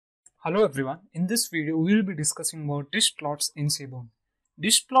Hello everyone, in this video we will be discussing about DistPlots in Seaborn.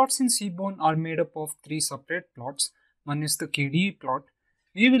 DistPlots in Seaborn are made up of three separate plots. One is the KDE plot.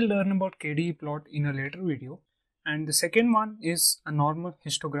 We will learn about KDE plot in a later video. And the second one is a normal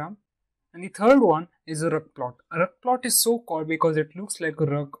histogram. And the third one is a rug plot. A rug plot is so called because it looks like a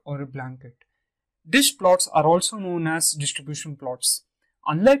rug or a blanket. DistPlots are also known as distribution plots.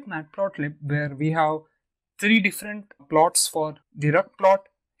 Unlike Matplotlib, where we have three different plots for the rug plot,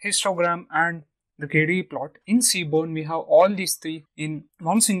 histogram and the KDE plot, in Seaborn we have all these three in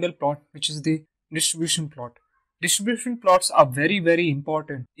one single plot, which is the distribution plot. Distribution plots are very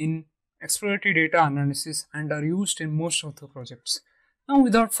important in exploratory data analysis and are used in most of the projects. Now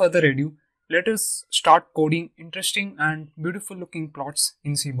without further ado, let us start coding interesting and beautiful looking plots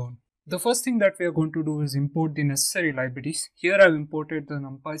in Seaborn. The first thing that we are going to do is import the necessary libraries. Here I have imported the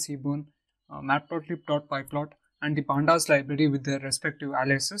NumPy Seaborn, matplotlib.pyplot and the pandas library with their respective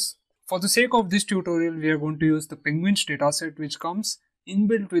aliases. For the sake of this tutorial, we are going to use the Penguins Dataset, which comes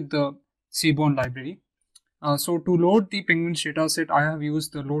inbuilt with the Seaborn library. So to load the Penguins Dataset, I have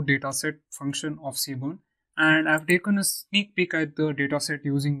used the load dataset function of Seaborn, and I have taken a sneak peek at the dataset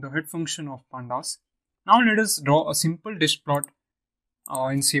using the head function of pandas. Now let us draw a simple dist plot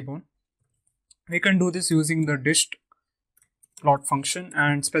in Seaborn. We can do this using the distplot function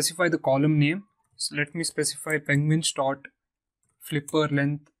and specify the column name. So let me specify penguins.flipper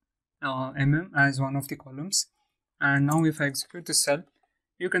length as one of the columns. And now if I execute this cell,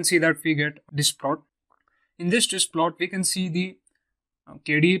 you can see that we get dist plot. In this dist plot, we can see the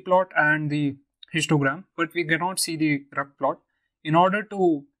KDE plot and the histogram, but we cannot see the rug plot. In order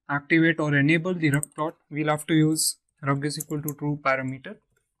to activate or enable the rug plot, we'll have to use rug is equal to true parameter.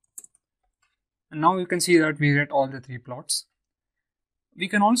 And now you can see that we get all the three plots. We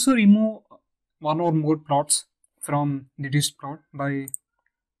can also remove one or more plots from the dist plot by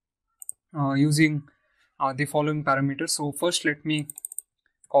using the following parameters. So first let me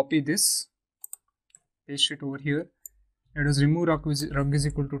copy this, paste it over here. Let us remove rug is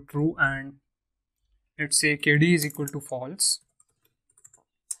equal to true and let's say KD is equal to false.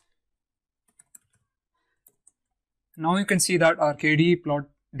 Now you can see that our KDE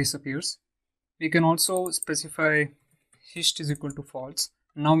plot disappears. We can also specify hist is equal to false.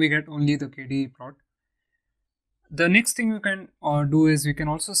 Now we get only the KDE plot. The next thing we can do is we can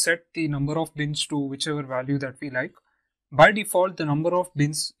also set the number of bins to whichever value that we like. By default, the number of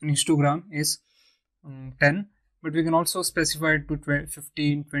bins in histogram is 10, but we can also specify it to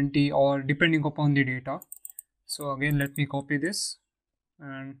 15, 20 or depending upon the data. So again, let me copy this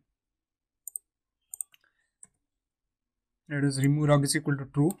and let us remove rug is equal to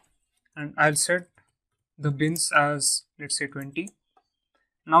true, and I'll set the bins as, let's say, 20.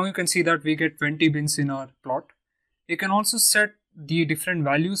 Now you can see that we get 20 bins in our plot. You can also set the different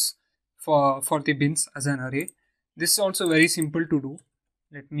values for the bins as an array. This is also very simple to do.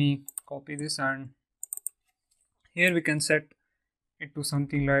 Let me copy this, and here we can set it to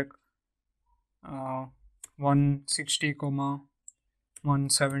something like 160,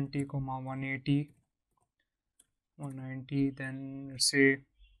 170, 180, 190, then let's say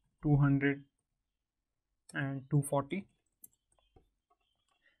 200 and 240.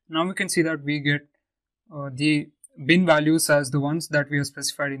 Now we can see that we get the bin values as the ones that we have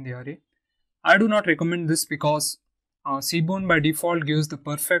specified in the array. I do not recommend this because Seaborn by default gives the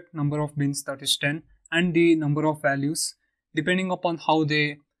perfect number of bins, that is 10, and the number of values depending upon how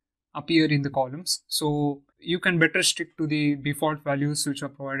they appear in the columns. So you can better stick to the default values which are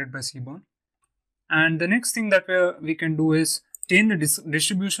provided by Seaborn. And the next thing that we can do is change the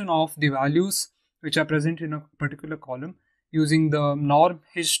distribution of the values which are present in a particular column using the norm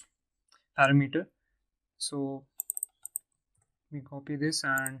hist parameter. So we copy this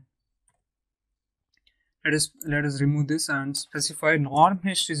and let us remove this and specify norm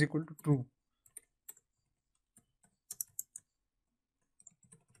hist is equal to true.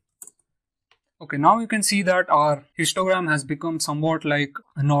 Okay, now you can see that our histogram has become somewhat like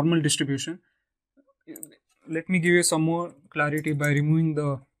a normal distribution. Let me give you some more clarity by removing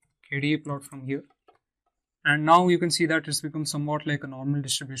the KDE plot from here. And now you can see that it's become somewhat like a normal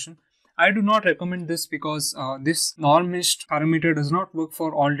distribution. I do not recommend this because this norm hist parameter does not work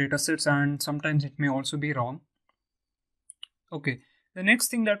for all datasets and sometimes it may also be wrong. Okay, the next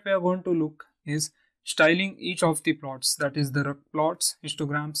thing that we are going to look is styling each of the plots, that is the rug plots,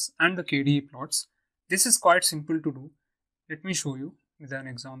 histograms and the KDE plots. This is quite simple to do. Let me show you with an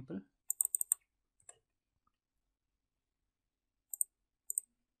example.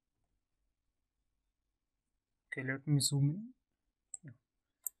 Okay, let me zoom in.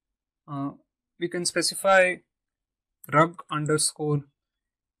 We can specify rug underscore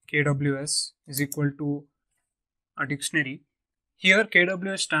KWS is equal to a dictionary. Here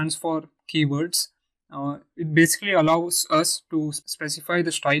KWS stands for keywords. It basically allows us to specify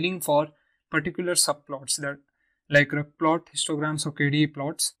the styling for particular subplots that like plot, histograms or KDE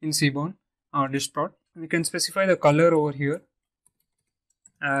plots in Seaborn or DistPlot. We can specify the color over here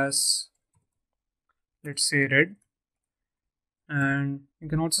as, let's say, red, and you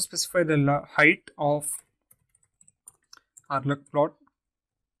can also specify the height of our luck plot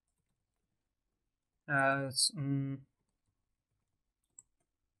as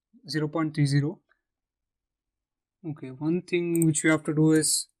 0.30. Okay, one thing which we have to do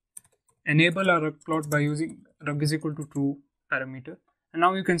is enable our rug plot by using rug is equal to true parameter, and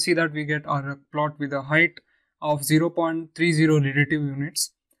now you can see that we get our rug plot with a height of 0.30 relative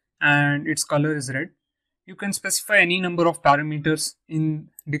units and its color is red. You can specify any number of parameters in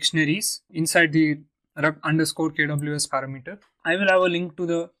dictionaries inside the rug underscore KWS parameter. I will have a link to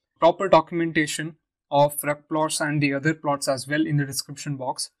the proper documentation of rug plots and the other plots as well in the description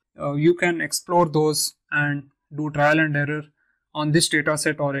box. You can explore those and do trial and error on this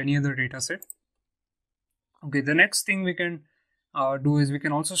dataset or any other dataset. Okay, the next thing we can do is we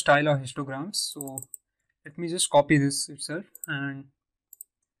can also style our histograms. So let me just copy this itself and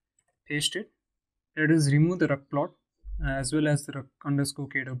paste it. Let us remove the rug plot as well as the rug underscore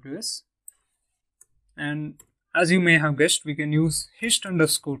KWS. And as you may have guessed, we can use hist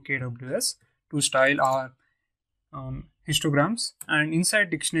underscore KWS to style our histograms, and inside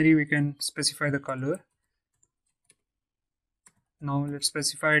dictionary we can specify the color. Now let's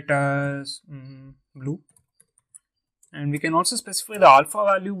specify it as blue, and we can also specify the alpha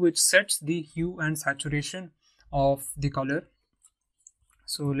value which sets the hue and saturation of the color.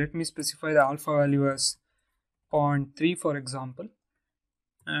 So let me specify the alpha value as 0.3 for example.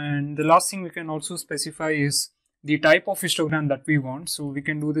 And the last thing we can also specify is the type of histogram that we want. So we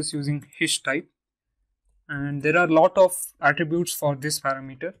can do this using hist type, and there are a lot of attributes for this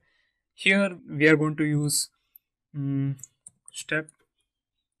parameter. Here we are going to use step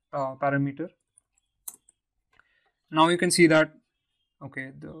parameter. Now you can see that,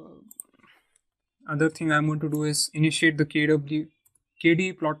 okay, the other thing I'm going to do is initiate the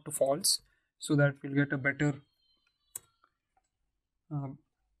KDE plot to false so that we'll get a better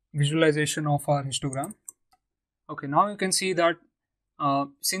visualization of our histogram. Okay, now you can see that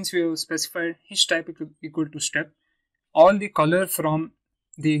since we have specified hist type equal to step, all the color from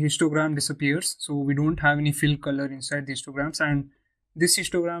the histogram disappears, so we don't have any fill color inside the histograms, and this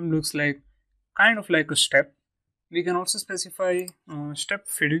histogram looks like kind of like a step. We can also specify step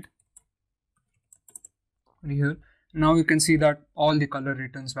filled here. Now you can see that all the color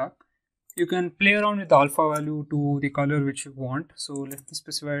returns back. You can play around with the alpha value to the color which you want. So let me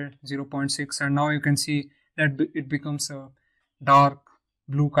specify 0.6, and now you can see that it becomes a dark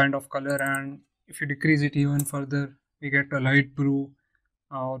blue kind of color, and if you decrease it even further we get a light blue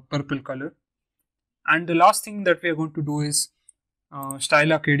or purple color. And the last thing that we are going to do is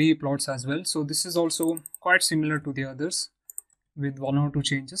style our KDE plots as well. So this is also quite similar to the others with one or two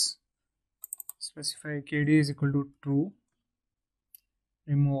changes. Specify KDE is equal to true,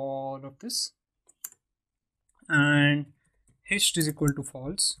 remove all of this, and hist is equal to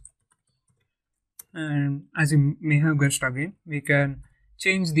false. And as you may have guessed, again we can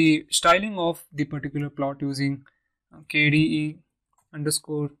change the styling of the particular plot using KDE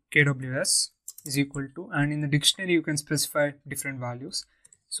underscore KWS is equal to, and in the dictionary you can specify different values.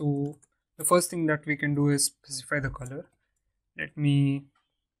 So the first thing that we can do is specify the color. Let me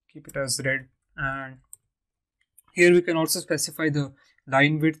keep it as red, and here we can also specify the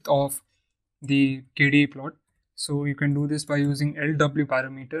line width of the KDE plot. So you can do this by using LW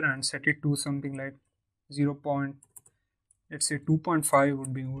parameter and set it to something like 2.5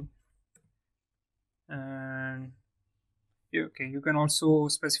 would be good. And okay, you can also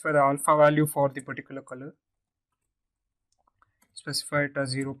specify the alpha value for the particular color. Specify it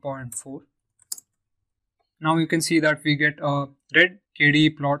as 0.4. Now you can see that we get a red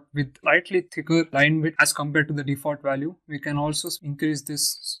KDE plot with slightly thicker line width as compared to the default value. We can also increase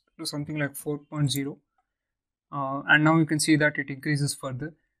this to something like 4.0. And now you can see that it increases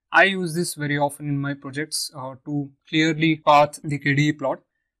further. I use this very often in my projects to clearly path the KDE plot,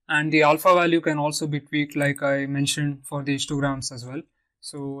 and the alpha value can also be tweaked like I mentioned for the histograms as well.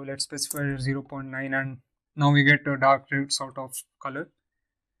 So let's specify 0.9, and now we get a dark red sort of color.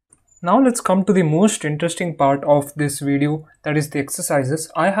 Now let's come to the most interesting part of this video, that is the exercises.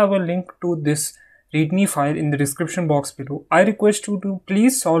 I have a link to this readme file in the description box below. I request you to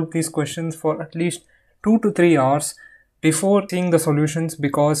please solve these questions for at least 2 to 3 hours before seeing the solutions,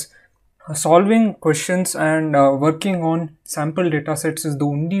 because Solving questions and working on sample datasets is the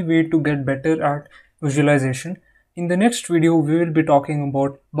only way to get better at visualization. In the next video, we will be talking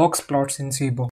about box plots in Seaborn.